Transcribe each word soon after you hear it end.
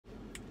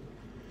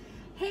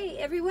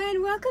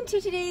everyone, welcome to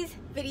today's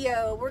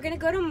video. We're gonna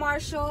go to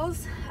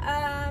Marshall's.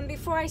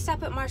 Before I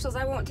stop at Marshall's,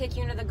 I won't take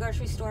you into the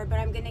grocery store, but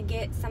I'm gonna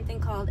get something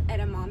called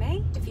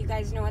edamame. If you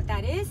guys know what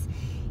that is,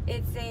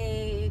 it's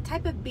a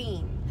type of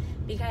bean,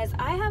 because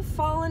I have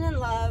fallen in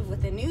love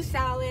with a new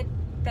salad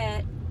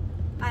that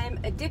I am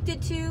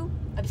addicted to,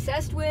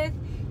 obsessed with.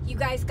 You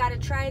guys gotta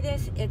try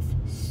this. It's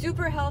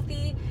super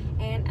healthy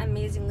and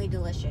amazingly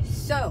delicious.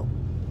 So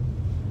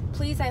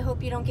please, I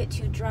hope you don't get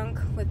too drunk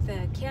with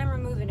the camera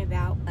moving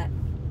about, but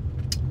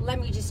let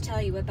me just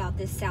tell you about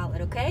this salad,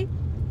 okay?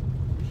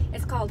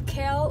 It's called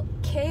kale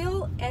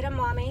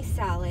edamame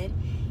salad,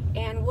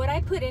 and what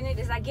I put in it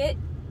is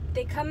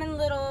they come in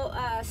little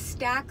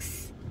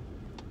stacks,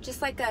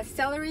 just like a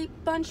celery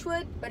bunch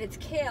would, but it's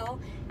kale,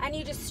 and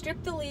you just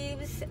strip the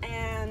leaves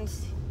and,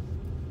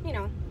 you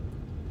know,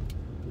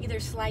 either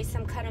slice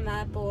them, cut them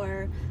up,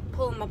 or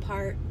pull them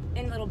apart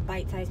in little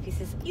bite-sized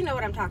pieces. You know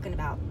what I'm talking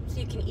about.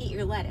 So you can eat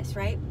your lettuce,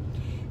 right?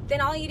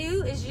 Then all you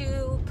do is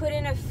you put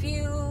in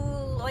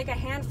like a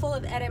handful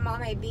of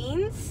edamame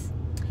beans.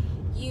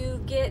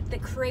 You get the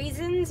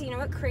craisins. You know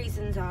what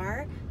craisins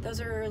are.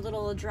 Those are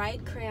little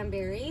dried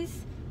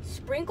cranberries.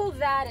 Sprinkle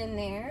that in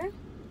there.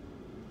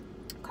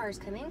 Car's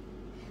coming.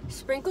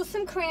 Sprinkle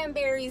some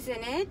cranberries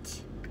in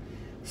it.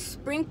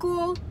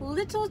 Sprinkle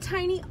little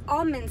tiny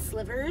almond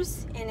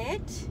slivers in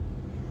it.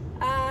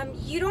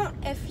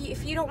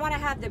 If you don't want to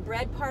have the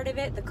bread part of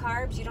it, the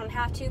carbs, you don't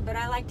have to, but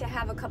I like to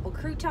have a couple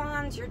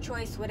croutons, your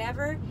choice,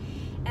 whatever.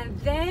 And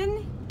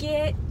then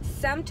get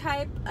some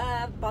type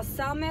of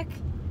balsamic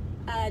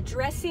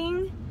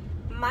dressing.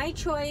 My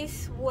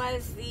choice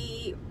was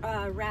the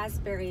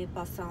raspberry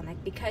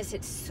balsamic, because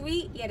it's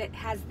sweet, yet it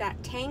has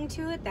that tang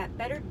to it, that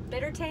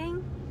bitter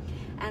tang.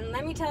 And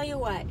let me tell you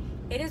what,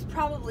 it is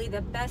probably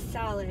the best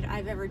salad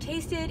I've ever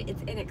tasted.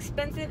 It's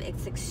inexpensive,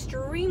 it's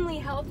extremely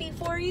healthy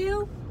for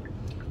you.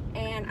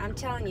 And I'm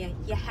telling you,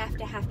 you have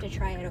to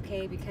try it,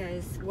 okay?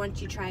 Because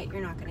once you try it, you're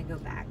not gonna go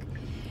back.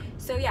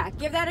 So yeah,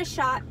 give that a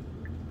shot.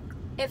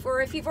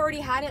 If you've already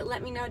had it,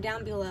 let me know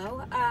down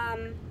below.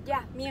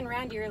 Yeah, me and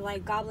Randy are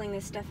like gobbling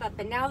this stuff up.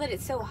 And now that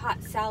it's so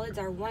hot, salads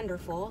are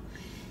wonderful.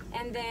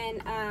 And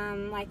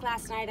then like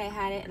last night I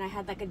had it, and I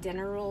had like a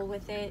dinner roll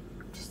with it,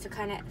 just to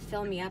kind of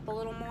fill me up a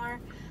little more.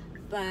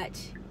 But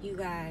you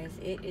guys,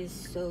 it is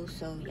so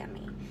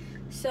yummy.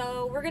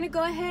 So we're gonna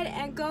go ahead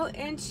and go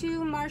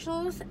into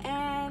Marshall's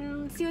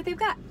and see what they've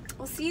got.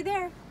 We'll see you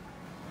there.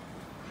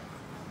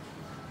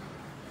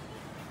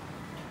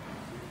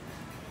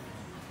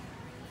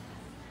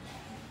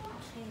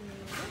 Okay,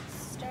 let's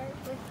start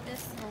with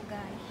this little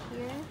guy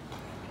here.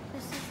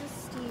 This is a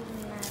Steve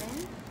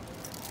Madden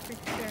for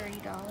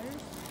 $30.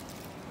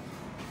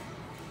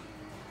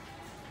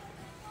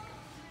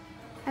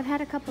 I've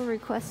had a couple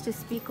requests to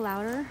speak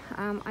louder.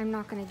 I'm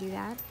not gonna do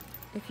that.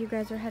 If you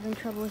guys are having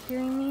trouble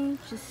hearing me,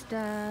 just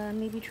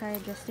maybe try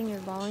adjusting your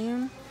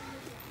volume,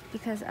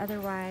 because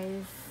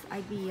otherwise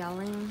I'd be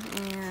yelling,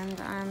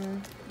 and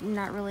I'm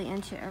not really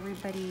into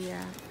everybody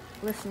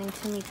listening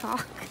to me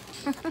talk.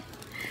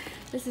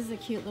 This is a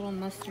cute little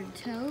mustard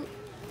tote.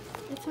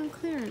 It's on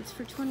clearance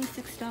for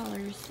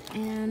 $26,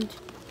 and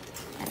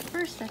at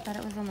first I thought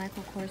it was a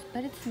Michael Kors,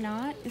 but it's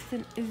not. It's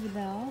an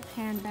Isabel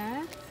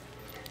handbag.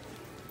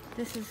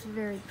 This is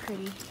very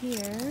pretty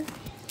here.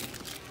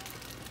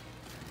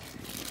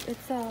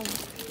 It's hard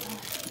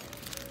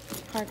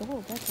to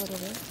hold, that's what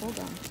it is. Hold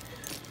on.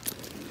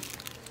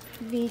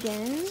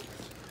 Vegan.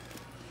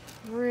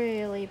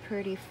 Really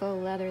pretty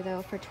faux leather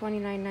though for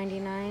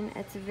 $29.99.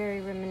 It's very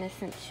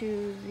reminiscent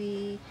to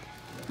the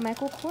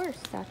Michael Kors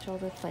satchel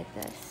that's like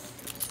this.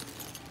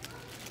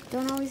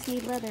 Don't always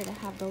need leather to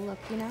have the look,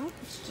 you know?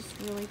 It's just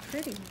really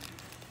pretty.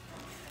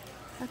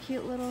 A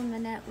cute little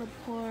Manette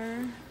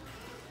Lepore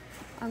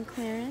on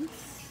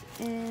clearance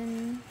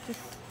in this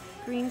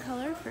green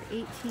color for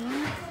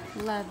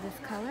 $18. Love this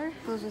color.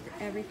 Goes with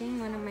everything.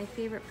 One of my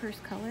favorite purse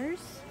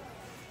colors.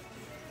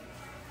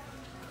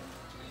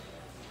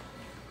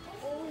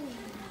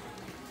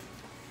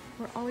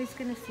 We're always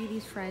going to see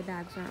these fry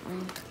bags, aren't we?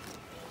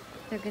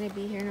 They're going to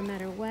be here no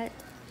matter what.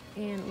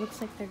 And it looks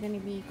like they're going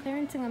to be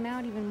clearancing them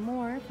out even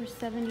more for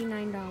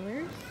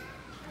 $79.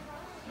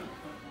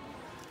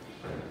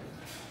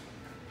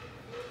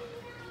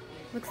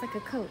 Looks like a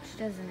Coach,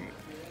 doesn't it?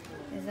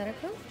 Is that a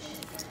Coach?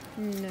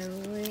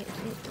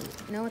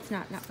 No, it's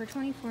not. Not for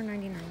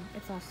 $24.99.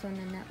 It's also in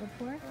the Net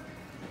Lepore.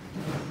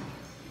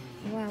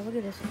 Wow, look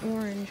at this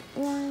orange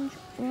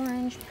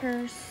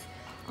purse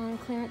on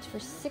clearance for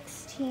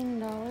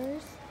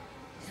 $16.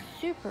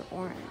 Super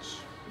orange.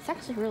 It's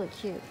actually really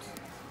cute.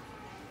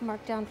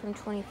 Marked down from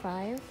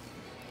 $25.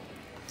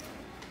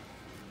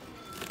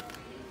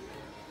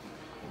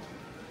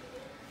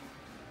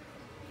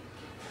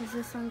 Is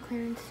this on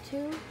clearance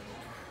too?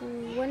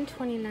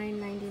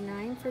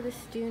 $129.99 for the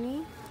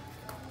Stoonie.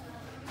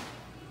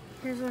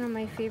 Here's one of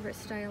my favorite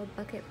styled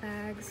bucket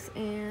bags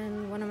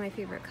and one of my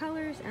favorite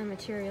colors and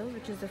materials,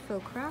 which is a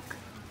faux croc.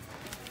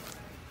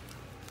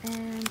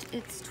 And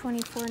it's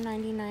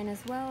 $24.99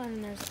 as well.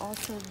 And there's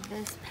also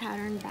this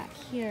pattern back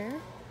here.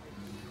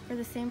 for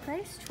the same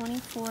price,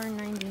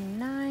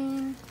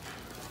 $24.99.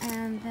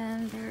 And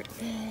then there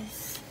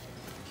is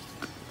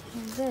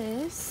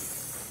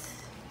this.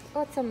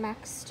 Oh, it's a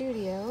Mac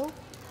Studio.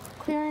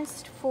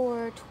 Clearanced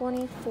for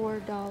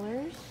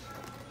 $24.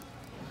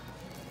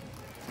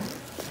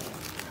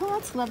 Who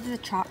else loves the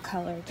chalk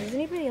color? Does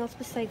anybody else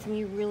besides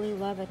me really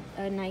love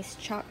a nice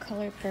chalk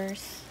color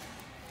purse?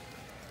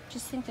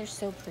 Just think they're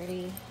so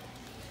pretty.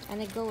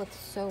 And they go with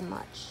so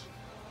much.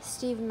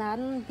 Steve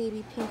Madden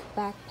baby pink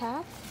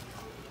backpack.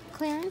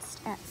 Clearance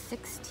at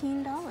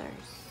 $16.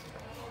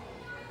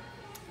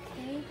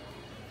 Okay,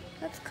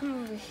 let's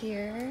come over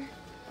here.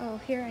 Oh,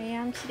 here I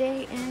am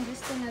today in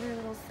just another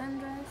little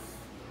sundress.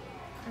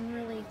 I'm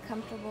really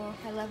comfortable.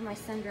 I love my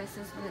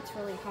sundresses when it's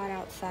really hot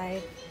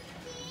outside.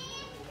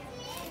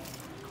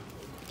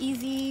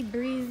 Easy,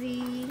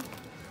 breezy,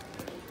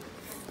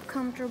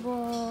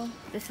 comfortable.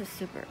 This is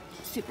super,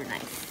 super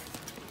nice.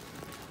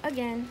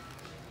 Again,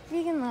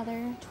 vegan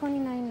leather,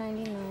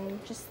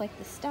 $29.99. Just like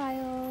the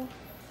style,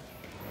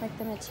 like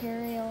the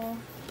material.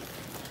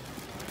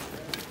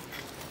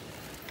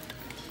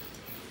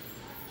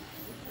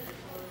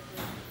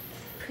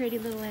 Pretty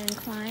little Anne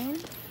Klein.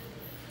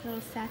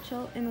 Little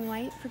satchel in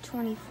white for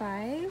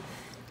 $25.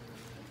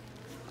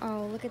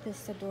 Oh, look at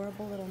this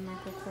adorable little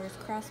Michael Kors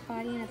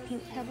crossbody in a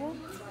pink pebble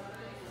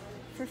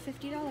for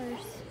 $50.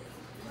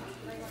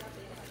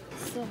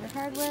 Silver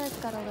hardware. It's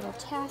got a little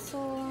tassel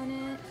on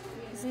it.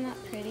 Isn't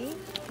that pretty?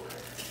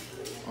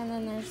 And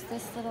then there's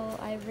this little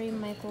ivory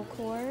Michael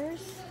Kors.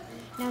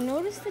 Now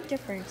notice the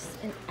difference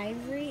in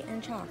ivory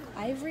and chalk.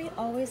 Ivory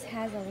always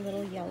has a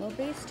little yellow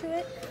base to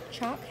it.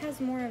 Chalk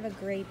has more of a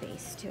gray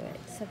base to it.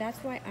 So that's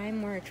why I'm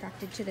more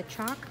attracted to the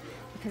chalk,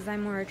 because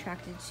I'm more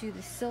attracted to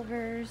the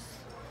silvers.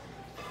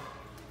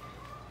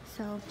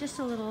 So just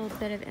a little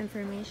bit of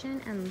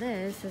information. And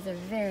this is a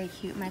very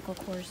cute Michael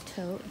Kors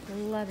tote.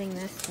 Loving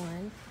this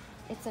one.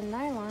 It's a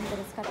nylon, but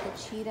it's got the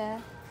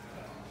cheetah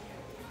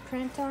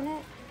print on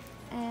it.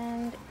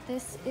 And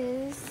this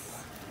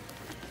is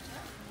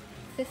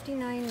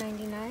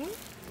 $59.99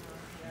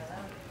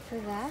 for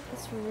that.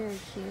 It's really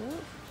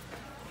cute.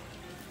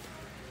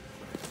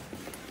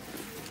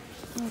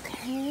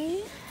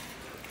 Okay.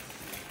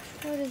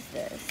 What is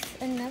this?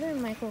 Another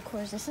Michael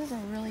Kors. This is a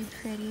really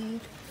pretty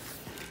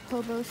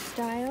hobo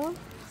style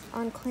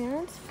on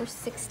clearance for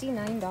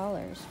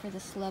 $69 for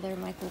this leather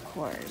Michael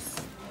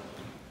Kors.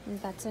 And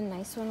that's a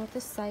nice one with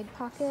the side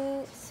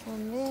pockets.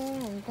 One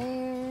there and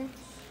there.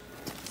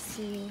 Let's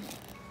see.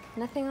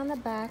 Nothing on the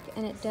back,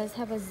 and it does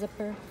have a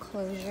zipper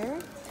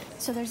closure.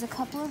 So there's a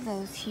couple of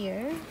those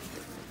here.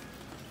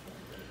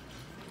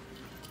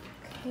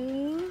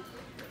 Okay,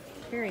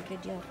 very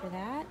good deal for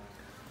that.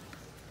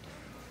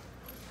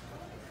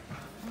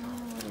 Oh,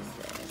 what is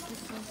this?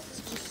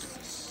 This is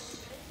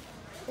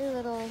just a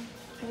little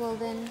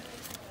woven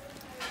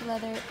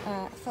leather,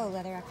 faux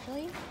leather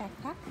actually,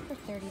 backpack for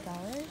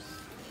 $30.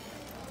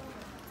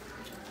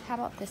 How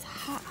about this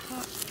hot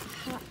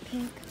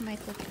pink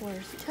Michael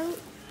Kors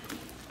tote?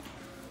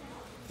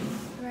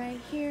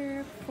 Right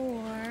here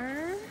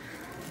for,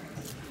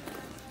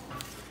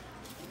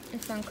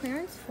 it's on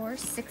clearance for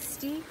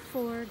 $64.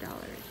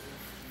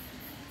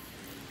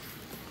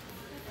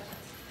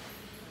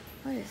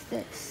 What is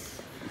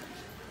this?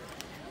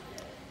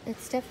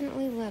 It's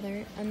definitely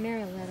leather, a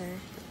mirror leather.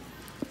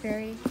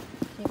 Very,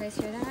 can you guys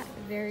hear that?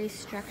 Very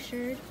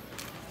structured.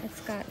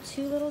 It's got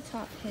two little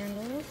top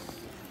handles.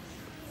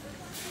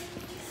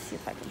 Let's see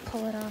if I can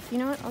pull it off. You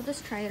know what? I'll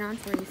just try it on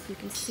for you so you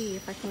can see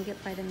if I can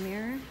get by the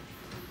mirror.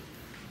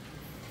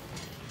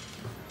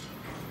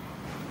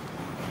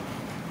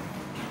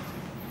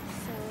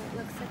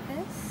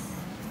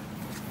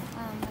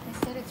 Like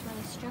I said, it's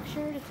really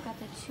structured. It's got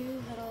the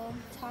two little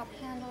top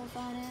handles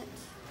on it.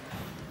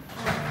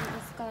 And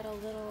it's got a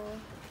little,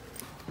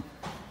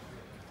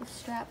 the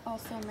strap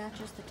also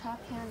matches the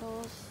top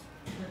handles.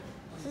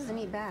 This is a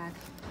neat bag.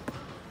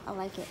 I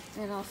like it.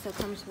 And it also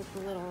comes with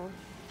the little,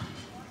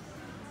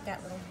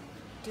 that little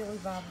dealy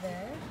bob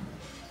there.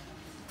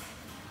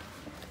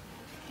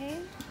 Okay.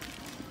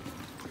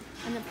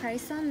 And the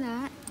price on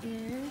that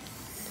is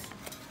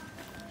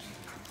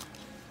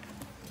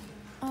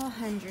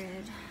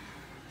 $100.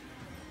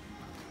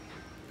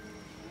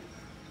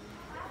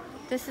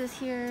 This is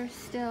here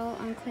still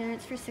on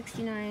clearance for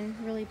 $69.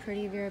 Really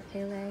pretty Vera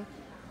Pele,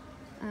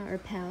 or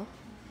Pell,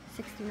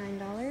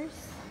 $69.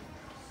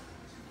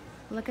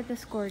 Look at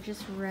this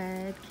gorgeous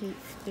red Kate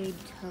Spade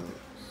tote.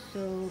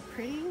 So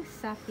pretty,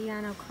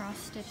 Saffiano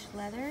cross-stitch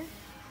leather.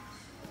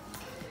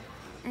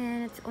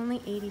 And it's only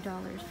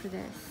 $80 for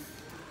this.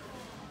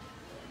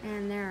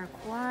 And there are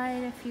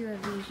quite a few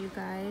of these, you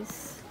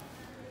guys.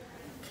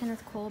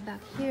 Kenneth Cole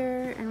back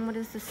here, and what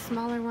is the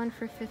smaller one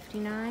for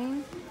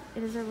 $59?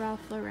 It is a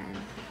Ralph Lauren.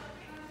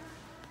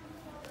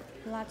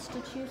 Lots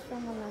to choose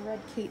from on the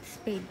red Kate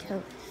Spade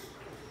totes.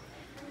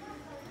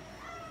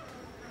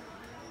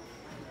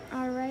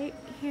 Alright,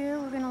 here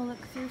we're going to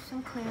look through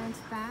some clearance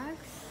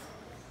bags.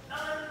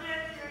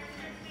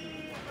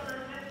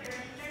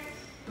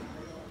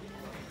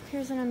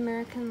 Here's an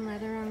American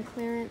leather on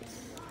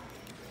clearance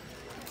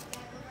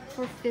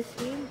for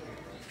 50,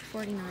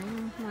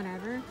 49,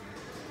 whatever.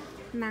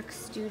 Max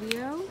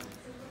Studio,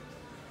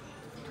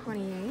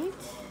 28.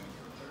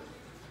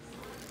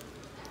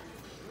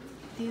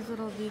 These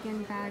little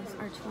vegan bags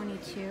are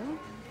 22.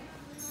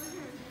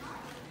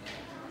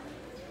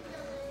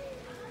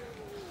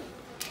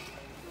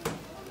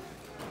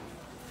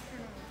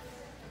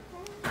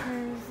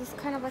 This is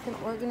kind of like an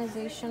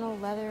organizational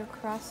leather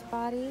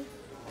crossbody,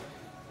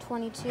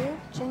 22,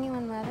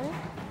 genuine leather.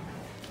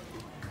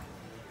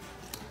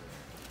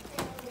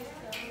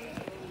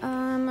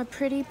 A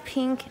pretty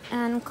pink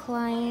Anne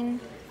Klein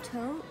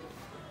tote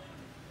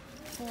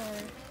for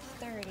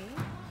 30.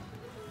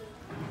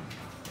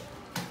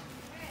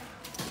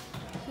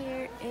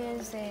 Here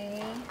is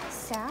a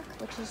sack,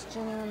 which is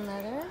genuine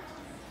leather.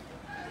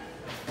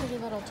 Pretty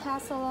little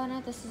tassel on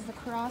it. This is the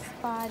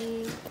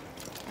crossbody,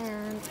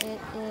 and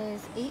it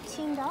is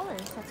 $18.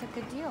 That's a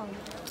good deal.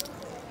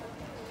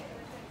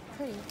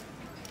 Pretty.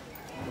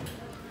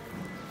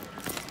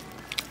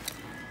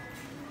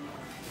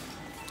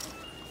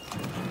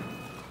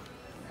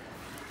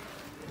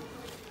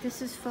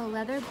 This is faux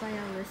leather by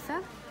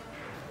Alyssa.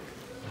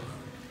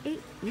 $8.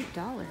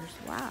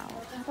 Wow.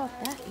 How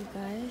about that, you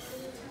guys?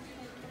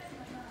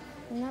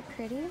 Isn't that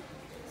pretty?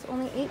 It's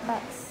only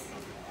 $8.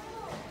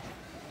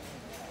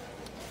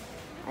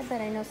 I bet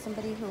I know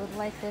somebody who would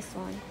like this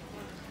one.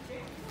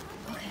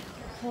 Okay,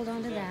 hold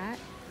on to that.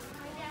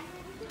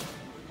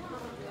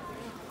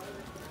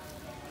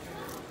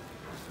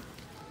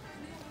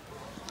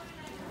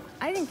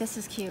 I think this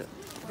is cute.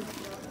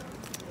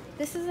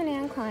 This is an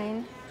Anne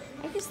Klein.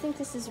 I just think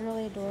this is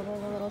really adorable,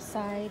 the little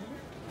side.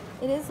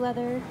 It is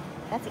leather.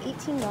 That's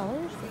 $18.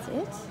 That's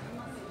it.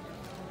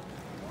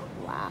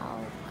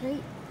 Wow,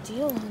 great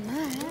deal on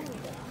that.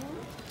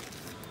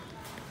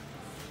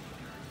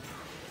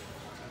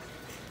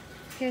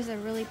 Here's a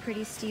really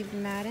pretty Steve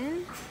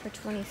Madden for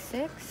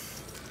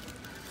 26.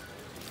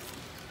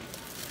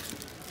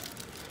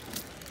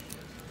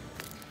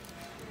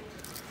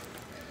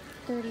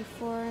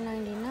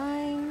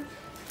 $34.99.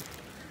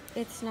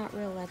 It's not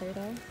real leather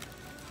though.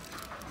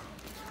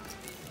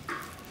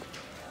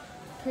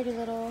 Pretty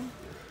little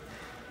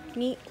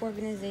neat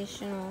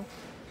organizational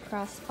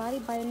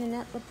crossbody by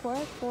Nanette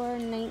Lepore for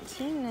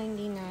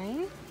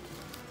 $19.99.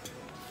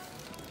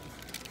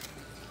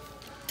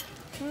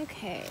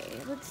 Okay,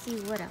 let's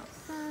see what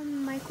else.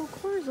 Michael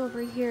Kors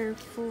over here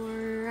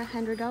for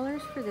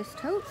 $100 for this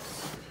tote.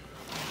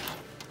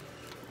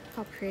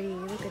 How pretty,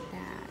 look at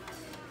that.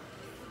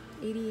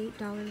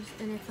 $88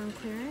 and it's on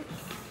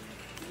clearance.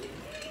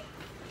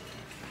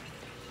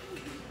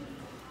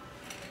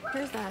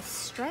 Here's a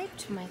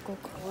striped Michael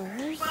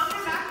Kors.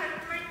 Welcome back,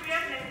 customers. We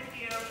have missed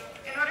you.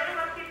 In order to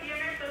help keep you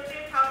and your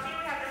associates healthy,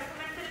 we have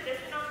implemented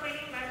additional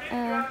cleaning measures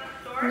throughout the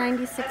store.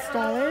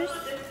 $96.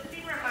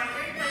 Distancing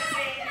reminders like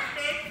staying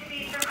 6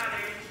 feet from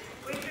others.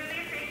 We truly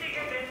appreciate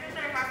your business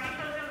and are happy you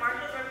chose the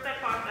Marshall Brookside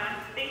Plaza.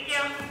 Thank you.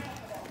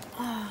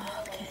 Oh,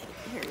 okay,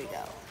 here we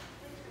go.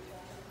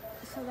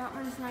 So that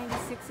one's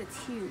 96. It's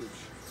huge.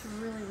 It's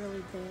really,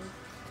 really big.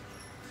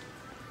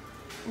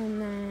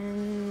 And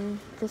then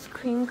this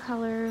cream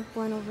color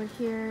one over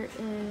here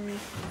is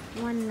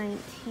 $119.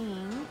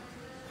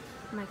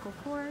 Michael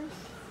Kors.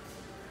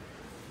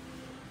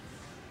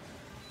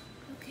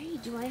 Okay,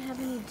 do I have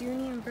any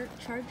Dooney and Burke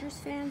Chargers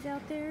fans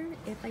out there?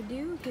 If I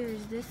do,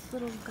 here's this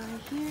little guy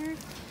here.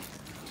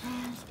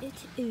 And it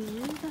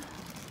is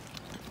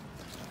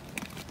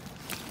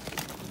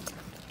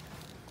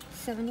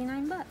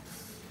 $79.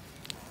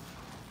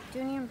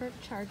 Dooney and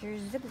Burke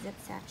Chargers Zip Zip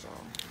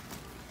Satchel.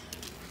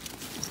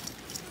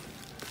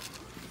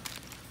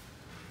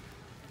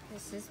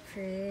 This is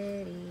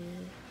pretty.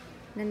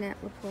 Nanette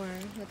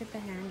Lepore. Look at the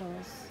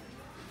handles.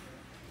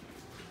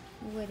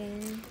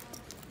 Wooden.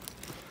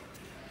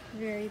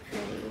 Very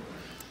pretty.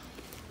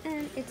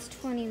 And it's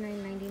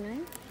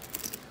 $29.99.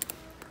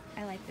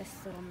 I like this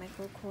little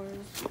Michael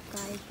Kors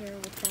guy here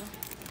with the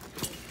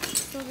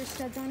silver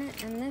studs on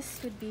it. And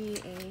this would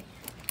be a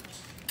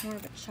more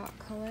of a chalk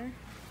color.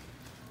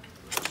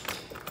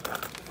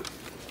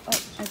 Oh,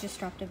 I just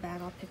dropped a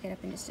bag. I'll pick it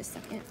up in just a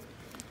second.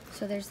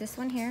 So there's this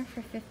one here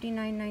for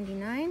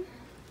 $59.99.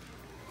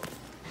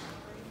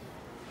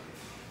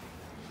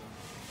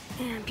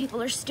 And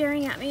people are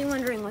staring at me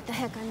wondering what the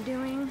heck I'm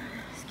doing.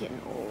 It's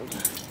getting old.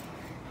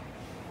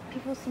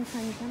 People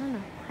sometimes, I don't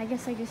know. I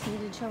guess I just need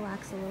to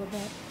chillax a little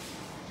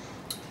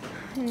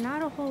bit.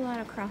 Not a whole lot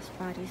of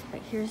crossbodies,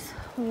 but here's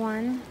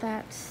one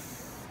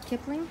that's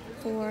Kipling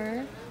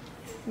for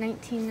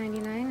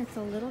 $19.99. It's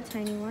a little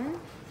tiny one.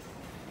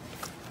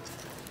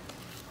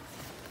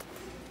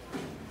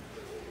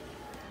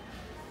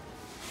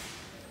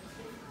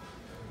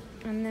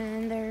 And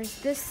then there's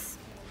this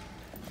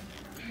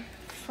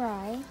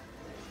Fry,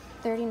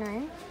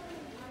 $39.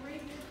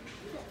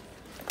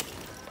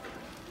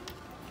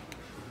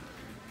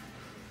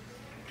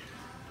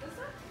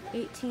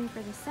 $18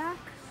 for the sack.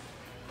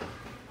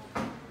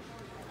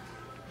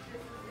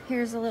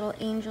 Here's a little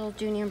Angel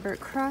Dooney and Burke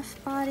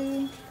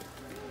crossbody.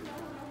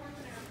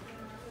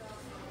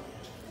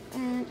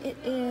 And it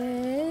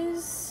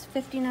is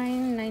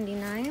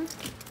 $59.99.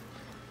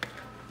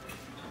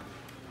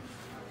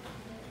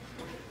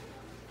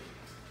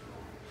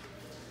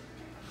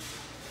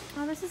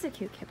 Oh, this is a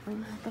cute kipling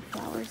with the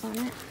flowers on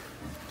it.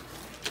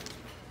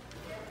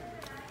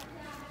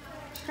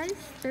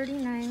 Price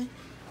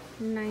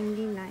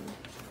 $39.99.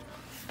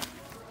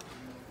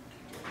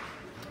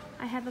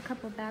 I have a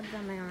couple bags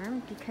on my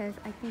arm because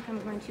I think I'm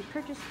going to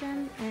purchase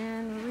them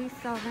and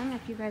resell them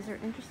if you guys are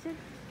interested.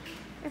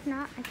 If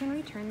not, I can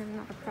return them,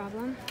 not a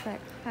problem, but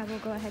I will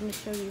go ahead and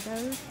show you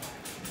those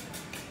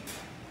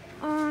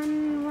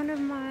on one of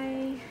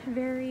my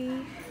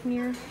very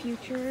near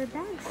future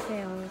bag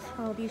sales.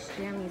 Oh, these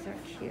jammies are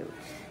cute.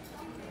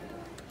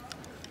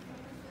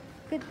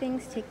 Good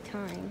things take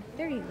time.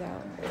 There you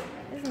go.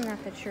 Isn't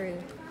that the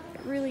truth?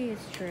 It really is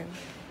true.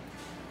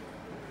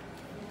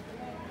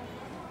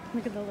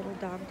 Look at the little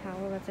dog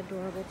towel. That's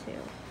adorable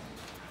too.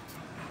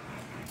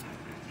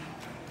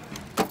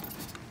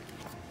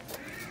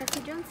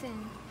 Betsy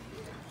Johnson.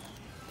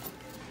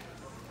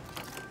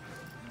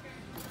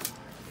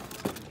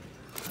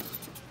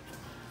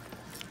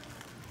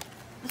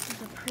 This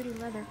is a pretty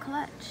leather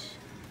clutch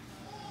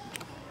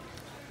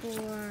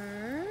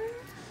for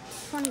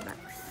 20 bucks.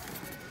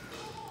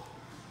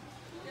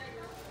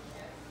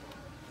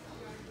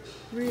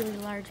 Really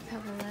large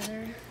pebble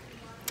leather.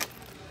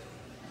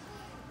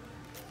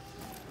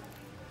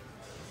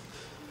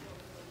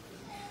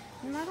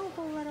 Not a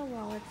whole lot of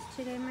wallets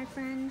today, my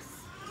friends.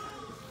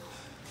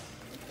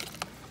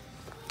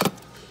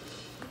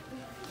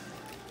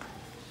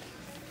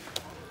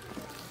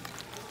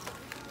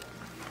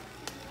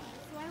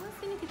 So I was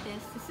gonna get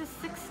this. This is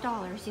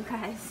 $6, you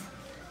guys.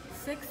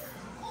 $6.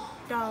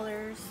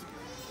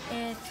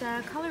 It's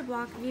color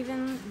block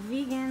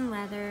vegan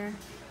leather.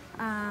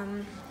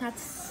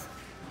 That's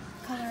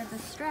the color of the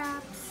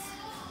straps.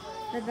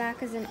 The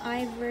back is an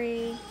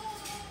ivory.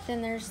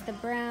 Then there's the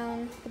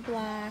brown, the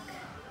black.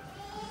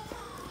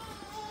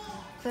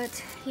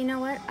 But you know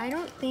what? I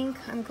don't think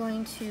I'm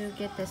going to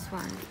get this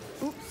one.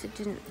 Oops,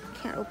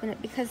 can't open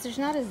it because there's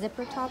not a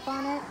zipper top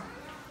on it.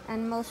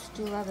 And most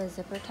do love a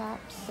zipper top.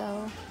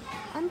 So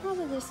I'm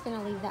probably just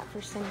gonna leave that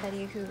for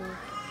somebody who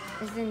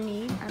is in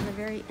need of a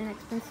very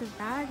inexpensive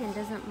bag and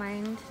doesn't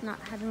mind not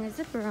having a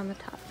zipper on the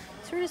top.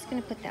 So we're just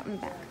gonna put that one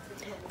back.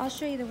 I'll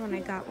show you the one I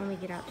got when we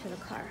get out to the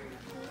car.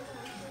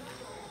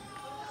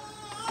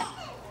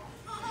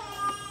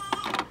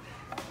 Oh,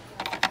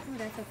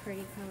 that's a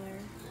pretty color.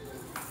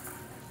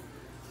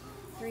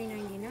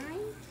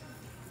 $3.99.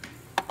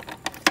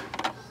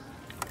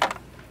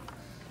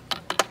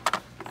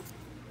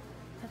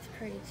 That's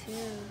pretty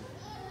too.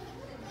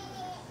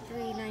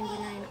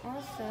 $3.99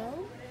 also.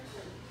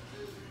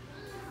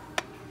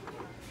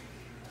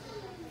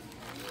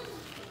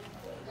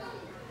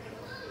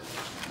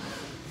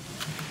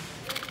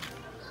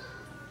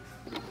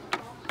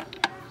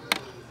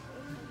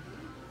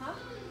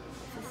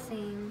 It's the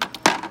same.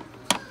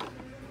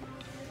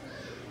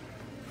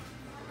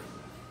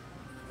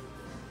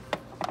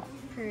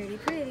 Pretty,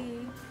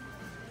 pretty.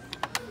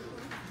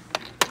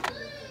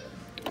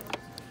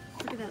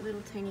 Look at that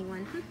little tiny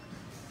one.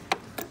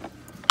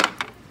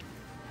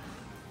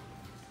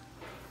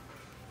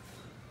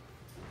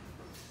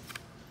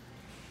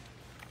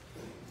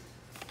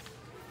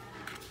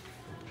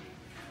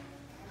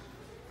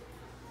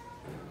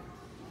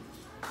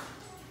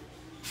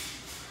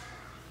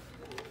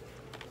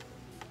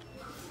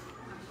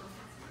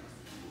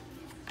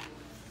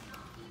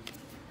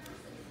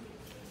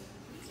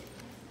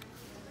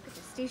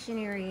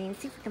 Stationery and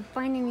see if we can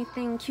find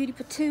anything cutie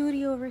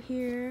patootie over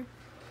here.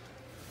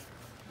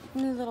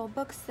 New little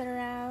books that are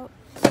out.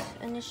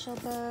 Initial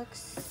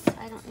books.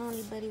 I don't know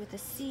anybody with a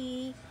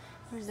C.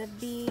 There's a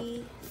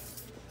B.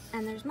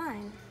 And there's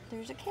mine.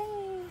 There's a K.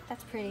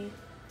 That's pretty.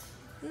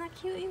 Isn't that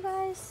cute, you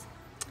guys?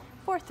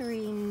 For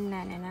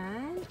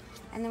 $3.99.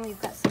 And then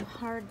we've got some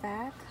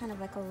hardback, kind of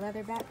like a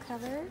leatherback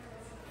cover.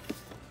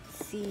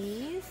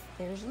 C's.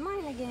 There's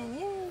mine again.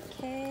 Yay,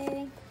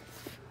 K.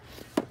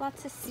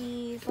 Lots of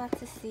C's,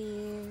 lots of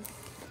C's.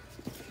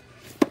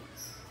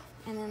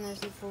 And then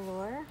there's a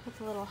velour with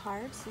little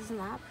hearts. Isn't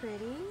that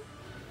pretty?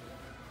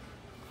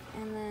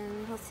 And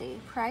then, let's see,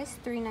 price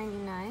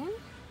 $3.99.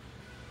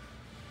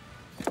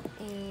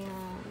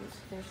 And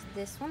there's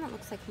this one that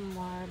looks like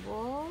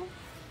marble.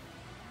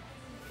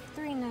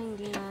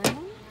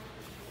 $3.99.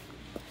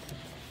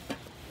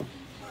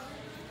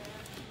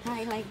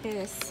 I like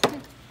this.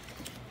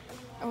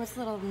 Oh, it's a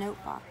little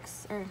note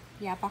box, or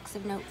yeah, box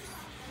of notes.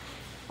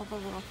 All the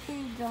little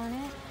foods on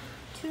it.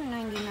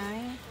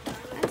 $2.99.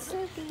 And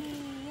Snoopy,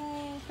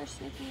 yay for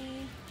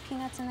Snoopy.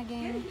 Peanuts in the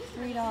game,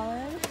 $3.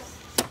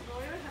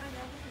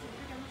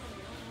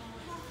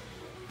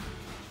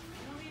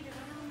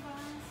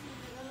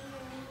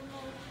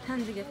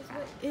 Tons of gift bags.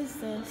 What is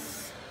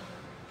this?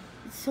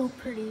 It's so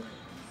pretty.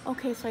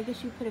 Okay, so I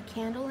guess you put a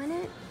candle in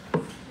it.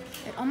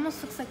 It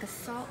almost looks like a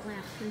salt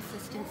lamp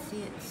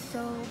consistency. It's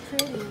so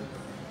pretty.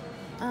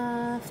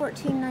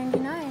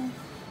 $14.99.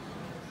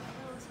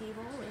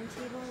 Table, end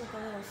table with a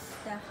little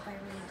stuffed by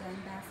Really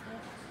Done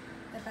basket.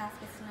 The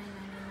basket's $9.99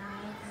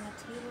 and the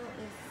table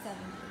is $70.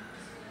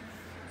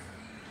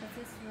 This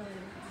is really,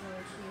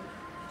 really cute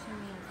to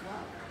me as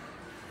well.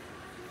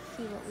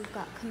 See what we've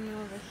got coming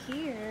over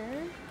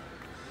here.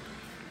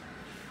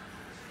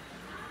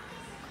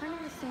 Kind of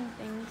the same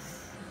things.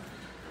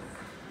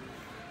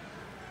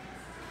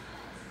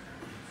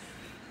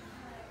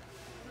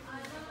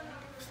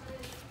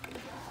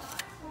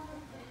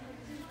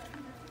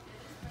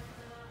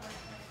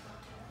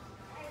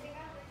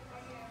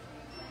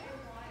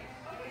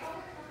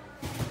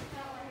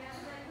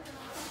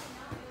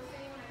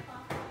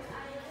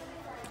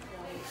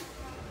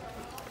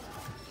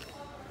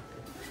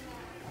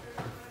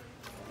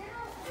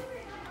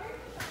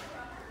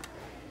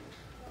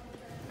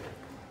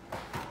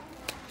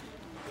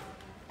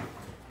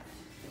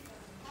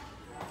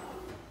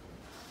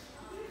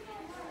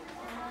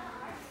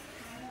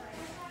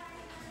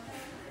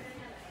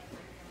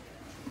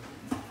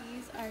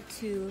 Are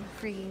too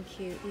freaking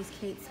cute. These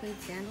Kate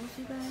Spade sandals,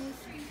 you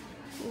guys.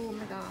 Oh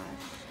my gosh.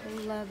 I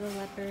love the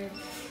leopard.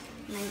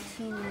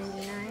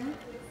 $19.99.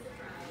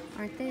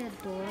 Aren't they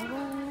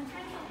adorable?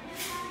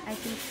 I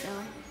think so.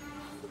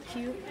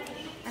 Cute.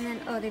 And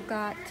then, oh, they've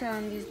got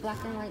these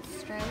black and white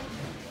stripes.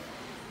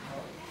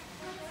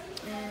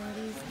 And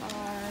these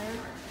are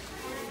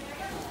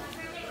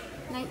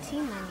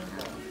 $19.99.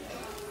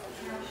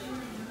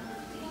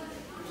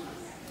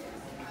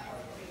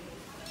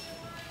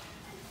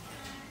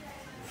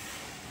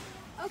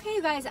 Okay,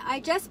 you guys, I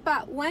just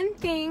bought one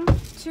thing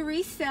to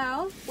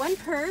resell, one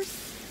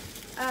purse.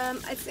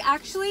 It's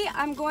actually,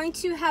 I'm going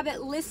to have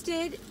it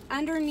listed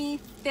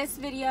underneath this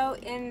video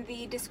in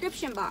the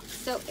description box.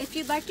 So if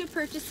you'd like to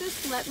purchase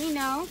this, let me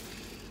know.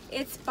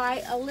 It's by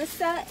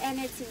Alyssa and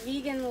it's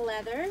vegan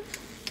leather.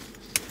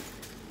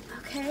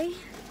 Okay,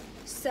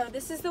 so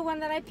this is the one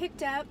that I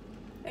picked up.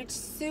 It's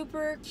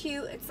super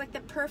cute. It's like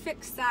the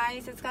perfect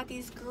size. It's got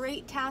these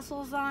great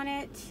tassels on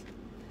it.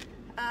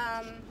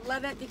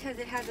 Love it because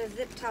it has a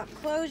zip top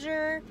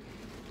closure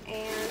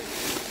and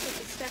put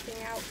the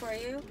stuffing out for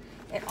you.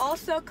 It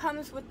also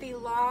comes with the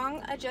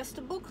long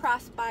adjustable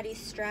crossbody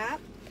strap,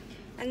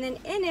 and then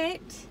in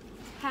it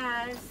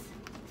has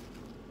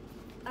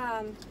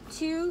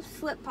two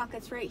slip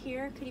pockets right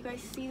here. Could you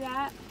guys see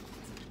that?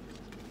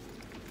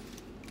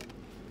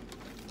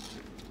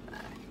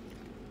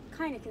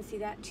 Kind of can see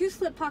that. Two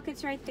slip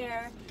pockets right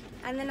there,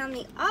 and then on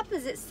the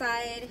opposite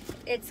side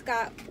it's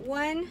got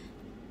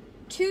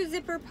two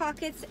zipper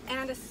pockets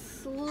and a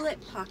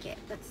slip pocket.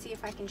 Let's see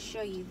if I can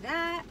show you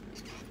that.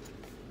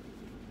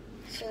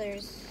 So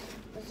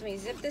let me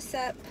zip this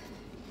up.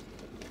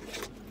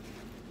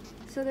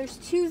 So there's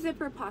two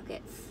zipper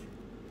pockets.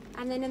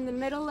 And then in the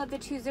middle of the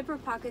two zipper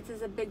pockets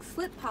is a big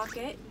slip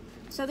pocket.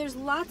 So there's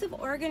lots of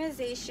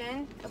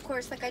organization. Of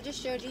course, like I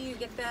just showed you, you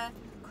get the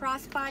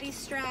crossbody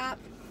strap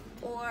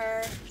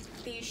or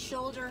the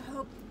shoulder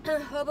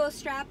hobo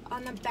strap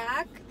on the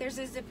back. There's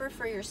a zipper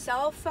for your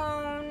cell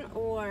phone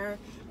or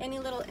any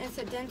little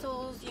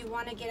incidentals you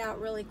want to get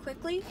out really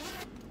quickly.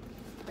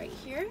 Right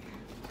here.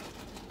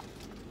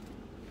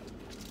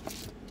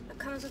 It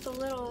comes with a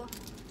little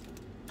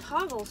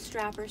toggle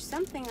strap or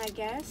something, I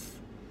guess.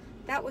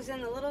 That was in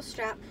the little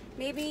strap.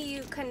 Maybe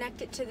you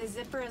connect it to the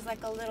zipper as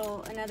like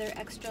another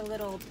extra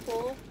little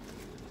pull,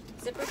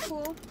 zipper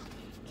pull.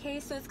 Okay,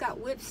 so it's got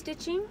whip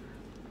stitching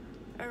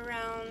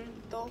around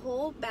the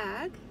whole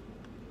bag.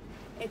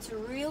 It's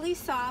really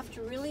soft,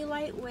 really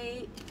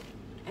lightweight,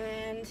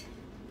 and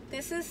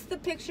this is the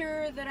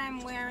picture that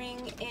I'm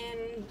wearing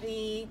in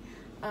the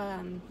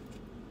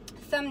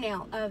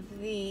thumbnail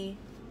of the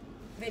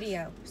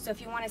video. So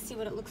if you want to see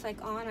what it looks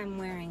like on, I'm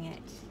wearing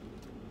it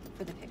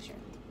for the picture.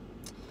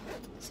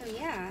 So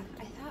yeah,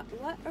 I thought,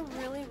 what a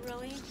really,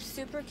 really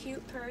super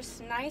cute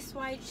purse. Nice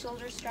wide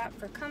shoulder strap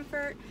for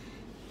comfort.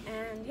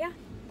 And yeah,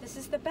 this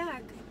is the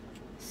bag.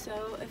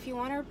 So if you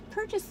want to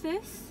purchase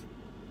this,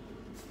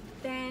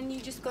 then you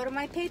just go to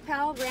my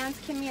PayPal, Rans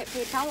Kimmy at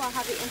PayPal. I'll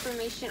have the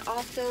information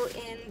also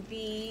in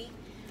the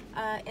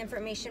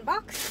information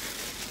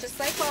box, just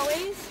like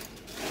always.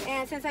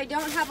 And since I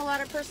don't have a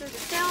lot of purses to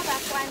sell,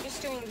 that's why I'm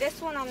just doing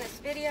this one on this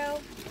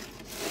video.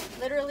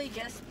 Literally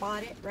just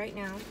bought it right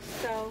now.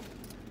 So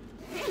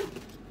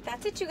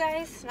that's it, you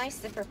guys.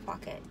 Nice zipper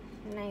pocket.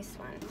 Nice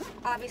one.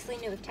 Obviously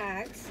new with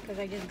tags because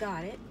I just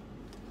got it.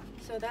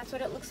 So that's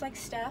what it looks like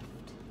stuffed.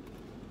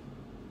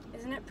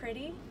 Isn't it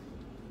pretty?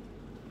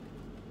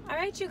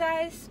 Alright, you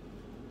guys.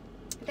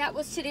 That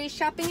was today's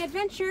shopping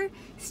adventure.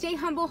 Stay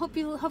humble.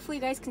 Hopefully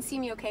you guys can see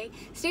me okay.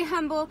 Stay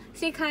humble,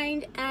 stay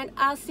kind, and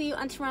I'll see you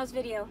on tomorrow's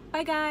video.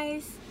 Bye,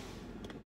 guys.